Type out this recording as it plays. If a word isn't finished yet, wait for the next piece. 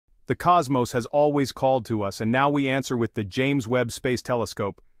The cosmos has always called to us, and now we answer with the James Webb Space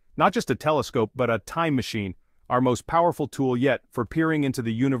Telescope. Not just a telescope, but a time machine, our most powerful tool yet for peering into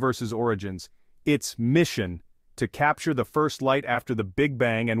the universe's origins. Its mission: to capture the first light after the Big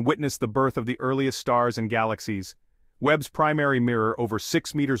Bang and witness the birth of the earliest stars and galaxies. Webb's primary mirror, over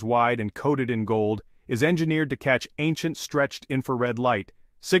 6 meters wide and coated in gold, is engineered to catch ancient stretched infrared light,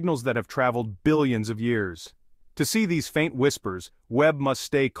 signals that have traveled billions of years. To see these faint whispers, Webb must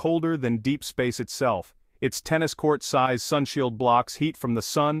stay colder than deep space itself. Its tennis court-sized sunshield blocks heat from the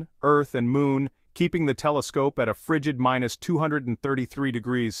sun, earth, and moon, keeping the telescope at a frigid -233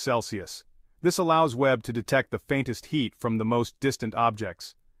 degrees Celsius. This allows Webb to detect the faintest heat from the most distant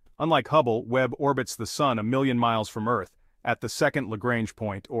objects. Unlike Hubble, Webb orbits the Sun a million miles from Earth, at the second Lagrange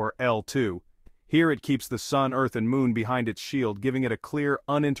point, or L2. Here it keeps the Sun, Earth, and Moon behind its shield, giving it a clear,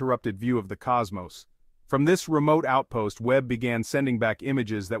 uninterrupted view of the cosmos. From this remote outpost, Webb began sending back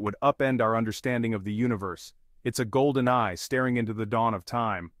images that would upend our understanding of the universe. It's a golden eye staring into the dawn of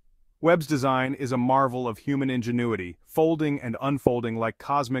time. Webb's design is a marvel of human ingenuity, folding and unfolding like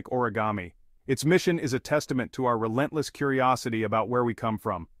cosmic origami. Its mission is a testament to our relentless curiosity about where we come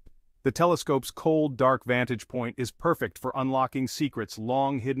from. The telescope's cold, dark vantage point is perfect for unlocking secrets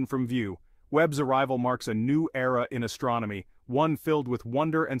long hidden from view. Webb's arrival marks a new era in astronomy, one filled with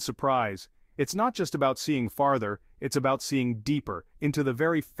wonder and surprise. It's not just about seeing farther, it's about seeing deeper, into the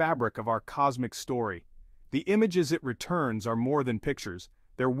very fabric of our cosmic story. The images it returns are more than pictures,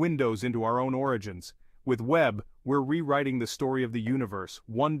 they're windows into our own origins. With Webb, we're rewriting the story of the universe,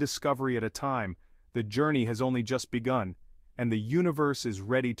 one discovery at a time. The journey has only just begun, and the universe is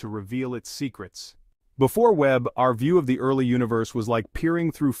ready to reveal its secrets. Before Webb, our view of the early universe was like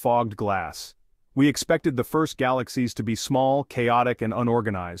peering through fogged glass. We expected the first galaxies to be small, chaotic, and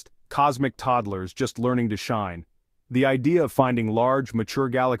unorganized, cosmic toddlers just learning to shine. The idea of finding large, mature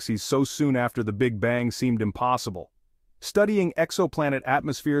galaxies so soon after the Big Bang seemed impossible. Studying exoplanet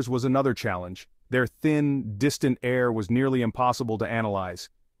atmospheres was another challenge. Their thin, distant air was nearly impossible to analyze.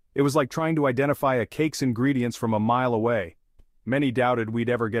 It was like trying to identify a cake's ingredients from a mile away. Many doubted we'd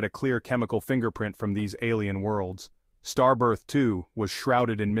ever get a clear chemical fingerprint from these alien worlds. Starbirth, too, was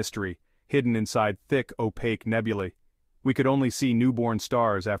shrouded in mystery, hidden inside thick, opaque nebulae. We could only see newborn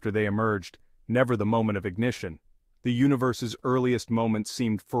stars after they emerged, never the moment of ignition. The universe's earliest moments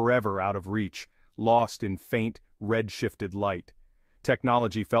seemed forever out of reach, lost in faint, red-shifted light.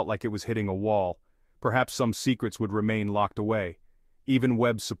 Technology felt like it was hitting a wall. Perhaps some secrets would remain locked away. Even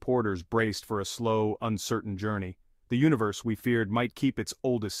Webb's supporters braced for a slow, uncertain journey. The universe, we feared, might keep its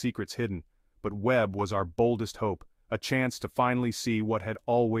oldest secrets hidden. But Webb was our boldest hope, a chance to finally see what had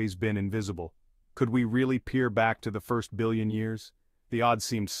always been invisible. Could we really peer back to the first billion years? The odds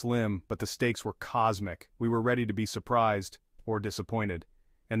seemed slim, but the stakes were cosmic. We were ready to be surprised, or disappointed.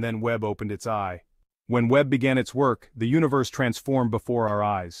 And then Webb opened its eye. When Webb began its work, the universe transformed before our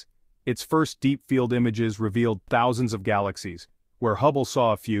eyes. Its first deep-field images revealed thousands of galaxies. Where Hubble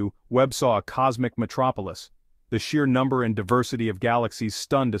saw a few, Webb saw a cosmic metropolis. The sheer number and diversity of galaxies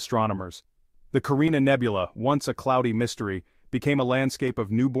stunned astronomers. The Carina Nebula, once a cloudy mystery, became a landscape of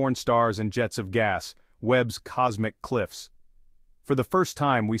newborn stars and jets of gas, Webb's cosmic cliffs. For the first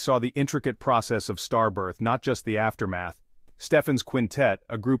time, we saw the intricate process of starbirth, not just the aftermath. Stephan's quintet,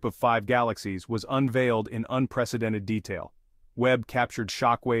 a group of 5 galaxies, was unveiled in unprecedented detail. Webb captured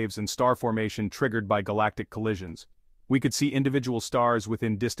shockwaves and star formation triggered by galactic collisions. We could see individual stars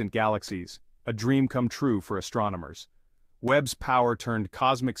within distant galaxies, a dream come true for astronomers. Webb's power turned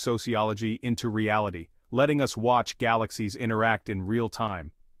cosmic sociology into reality, letting us watch galaxies interact in real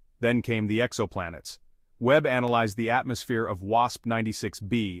time. Then came the exoplanets. Webb analyzed the atmosphere of WASP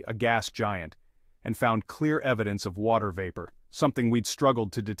 96b, a gas giant, and found clear evidence of water vapor, something we'd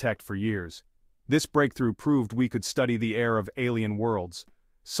struggled to detect for years. This breakthrough proved we could study the air of alien worlds.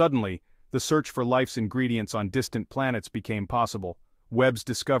 Suddenly, the search for life's ingredients on distant planets became possible. Webb's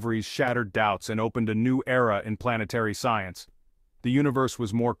discoveries shattered doubts and opened a new era in planetary science. The universe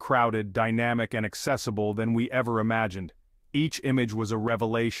was more crowded, dynamic, and accessible than we ever imagined. Each image was a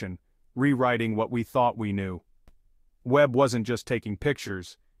revelation, rewriting what we thought we knew. Webb wasn't just taking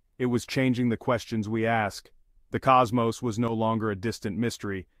pictures, it was changing the questions we ask. The cosmos was no longer a distant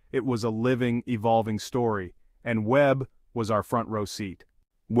mystery, it was a living, evolving story, and Webb was our front row seat.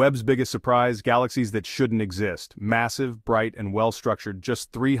 Webb's biggest surprise: galaxies that shouldn't exist, massive, bright, and well-structured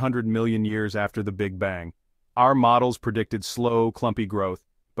just 300 million years after the Big Bang. Our models predicted slow, clumpy growth,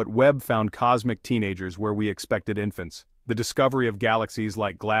 but Webb found cosmic teenagers where we expected infants. The discovery of galaxies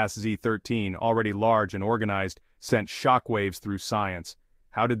like Glass Z13, already large and organized, sent shockwaves through science.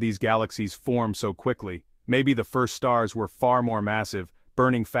 How did these galaxies form so quickly? Maybe the first stars were far more massive,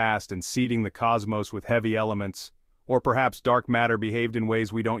 burning fast and seeding the cosmos with heavy elements. Or perhaps dark matter behaved in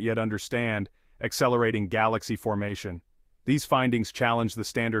ways we don't yet understand, accelerating galaxy formation. These findings challenge the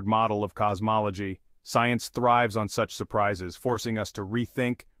standard model of cosmology. Science thrives on such surprises, forcing us to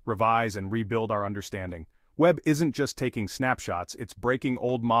rethink, revise, and rebuild our understanding. Webb isn't just taking snapshots, it's breaking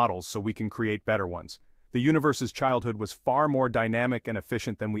old models so we can create better ones. The universe's childhood was far more dynamic and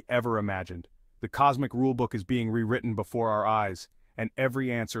efficient than we ever imagined. The cosmic rulebook is being rewritten before our eyes, and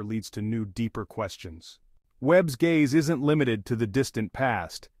every answer leads to new, deeper questions. Webb's gaze isn't limited to the distant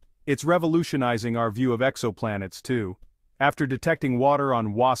past. It's revolutionizing our view of exoplanets, too. After detecting water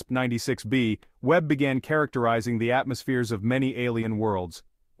on WASP-96b, Webb began characterizing the atmospheres of many alien worlds.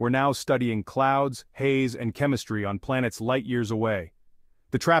 We're now studying clouds, haze, and chemistry on planets light-years away.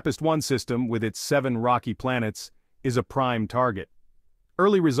 The TRAPPIST-1 system, with its 7 rocky planets, is a prime target.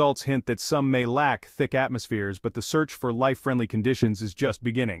 Early results hint that some may lack thick atmospheres, but the search for life-friendly conditions is just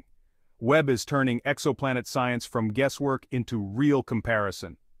beginning. Webb is turning exoplanet science from guesswork into real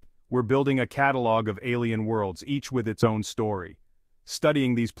comparison. We're building a catalog of alien worlds, each with its own story.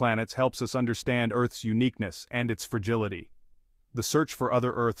 Studying these planets helps us understand Earth's uniqueness and its fragility. The search for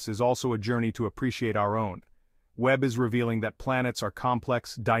other Earths is also a journey to appreciate our own. Webb is revealing that planets are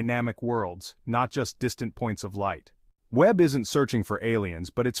complex, dynamic worlds, not just distant points of light. Webb isn't searching for aliens,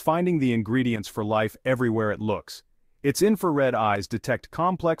 but it's finding the ingredients for life everywhere it looks. Its infrared eyes detect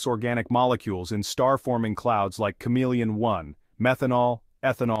complex organic molecules in star-forming clouds like chameleon-1, methanol,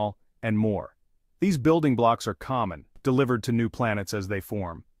 ethanol, and more. These building blocks are common, delivered to new planets as they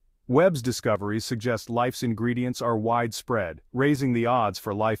form. Webb's discoveries suggest life's ingredients are widespread, raising the odds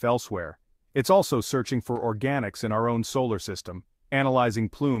for life elsewhere. It's also searching for organics in our own solar system, analyzing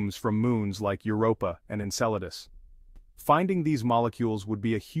plumes from moons like Europa and Enceladus. Finding these molecules would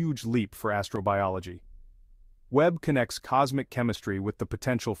be a huge leap for astrobiology. Webb connects cosmic chemistry with the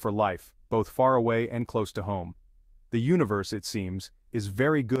potential for life, both far away and close to home. The universe, it seems, is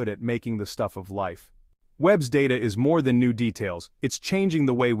very good at making the stuff of life. Webb's data is more than new details, it's changing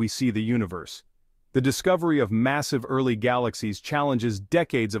the way we see the universe. The discovery of massive early galaxies challenges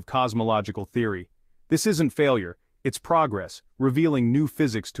decades of cosmological theory. This isn't failure, it's progress, revealing new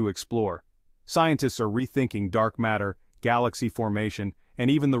physics to explore. Scientists are rethinking dark matter, galaxy formation,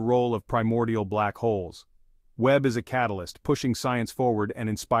 and even the role of primordial black holes. Webb is a catalyst, pushing science forward and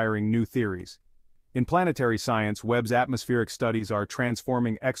inspiring new theories. In planetary science, Webb's atmospheric studies are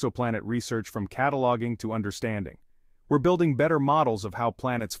transforming exoplanet research from cataloging to understanding. We're building better models of how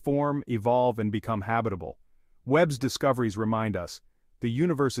planets form, evolve, and become habitable. Webb's discoveries remind us, the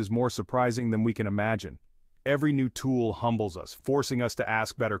universe is more surprising than we can imagine. Every new tool humbles us, forcing us to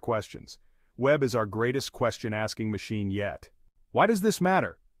ask better questions. Webb is our greatest question-asking machine yet. Why does this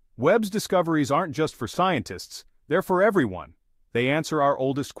matter? Webb's discoveries aren't just for scientists, they're for everyone. They answer our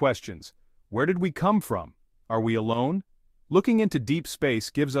oldest questions. Where did we come from? Are we alone? Looking into deep space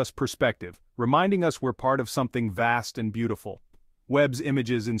gives us perspective, reminding us we're part of something vast and beautiful. Webb's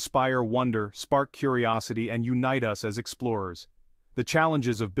images inspire wonder, spark curiosity, and unite us as explorers. The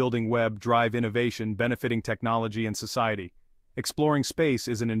challenges of building Webb drive innovation, benefiting technology and society. Exploring space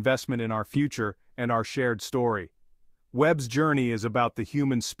is an investment in our future and our shared story. Webb's journey is about the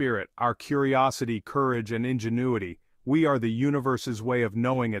human spirit, our curiosity, courage, and ingenuity. We are the universe's way of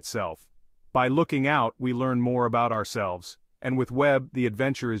knowing itself. By looking out, we learn more about ourselves. And with Webb, the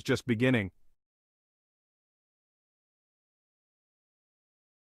adventure is just beginning.